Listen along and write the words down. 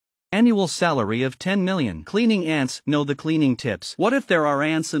Annual salary of 10 million. Cleaning ants. Know the cleaning tips. What if there are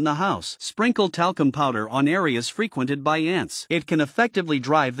ants in the house? Sprinkle talcum powder on areas frequented by ants. It can effectively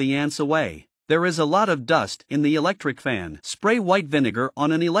drive the ants away. There is a lot of dust in the electric fan. Spray white vinegar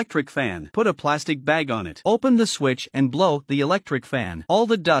on an electric fan. Put a plastic bag on it. Open the switch and blow the electric fan. All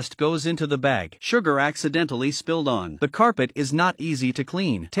the dust goes into the bag. Sugar accidentally spilled on. The carpet is not easy to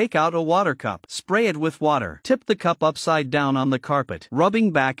clean. Take out a water cup. Spray it with water. Tip the cup upside down on the carpet,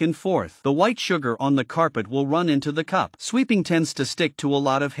 rubbing back and forth. The white sugar on the carpet will run into the cup. Sweeping tends to stick to a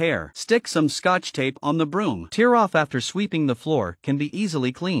lot of hair. Stick some scotch tape on the broom. Tear off after sweeping the floor can be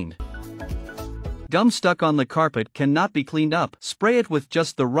easily cleaned. Gum stuck on the carpet cannot be cleaned up. Spray it with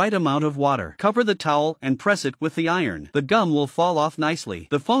just the right amount of water. Cover the towel and press it with the iron. The gum will fall off nicely.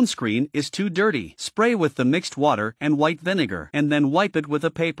 The phone screen is too dirty. Spray with the mixed water and white vinegar, and then wipe it with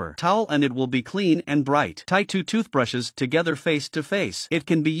a paper towel and it will be clean and bright. Tie 2 toothbrushes together face to face. It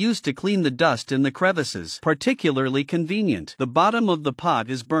can be used to clean the dust in the crevices. Particularly convenient. The bottom of the pot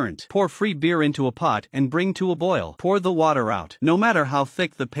is burnt. Pour free beer into a pot and bring to a boil. Pour the water out. No matter how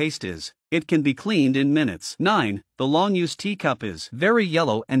thick the paste is, it can be cleaned in minutes. 9. The long-used teacup is very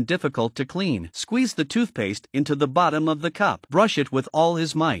yellow and difficult to clean. Squeeze the toothpaste into the bottom of the cup. Brush it with all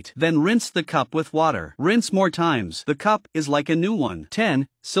his might. Then rinse the cup with water. Rinse more times. The cup is like a new one. 10.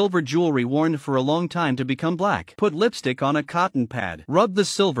 Silver jewelry worn for a long time to become black. Put lipstick on a cotton pad. Rub the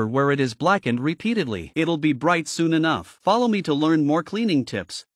silver where it is blackened repeatedly. It'll be bright soon enough. Follow me to learn more cleaning tips.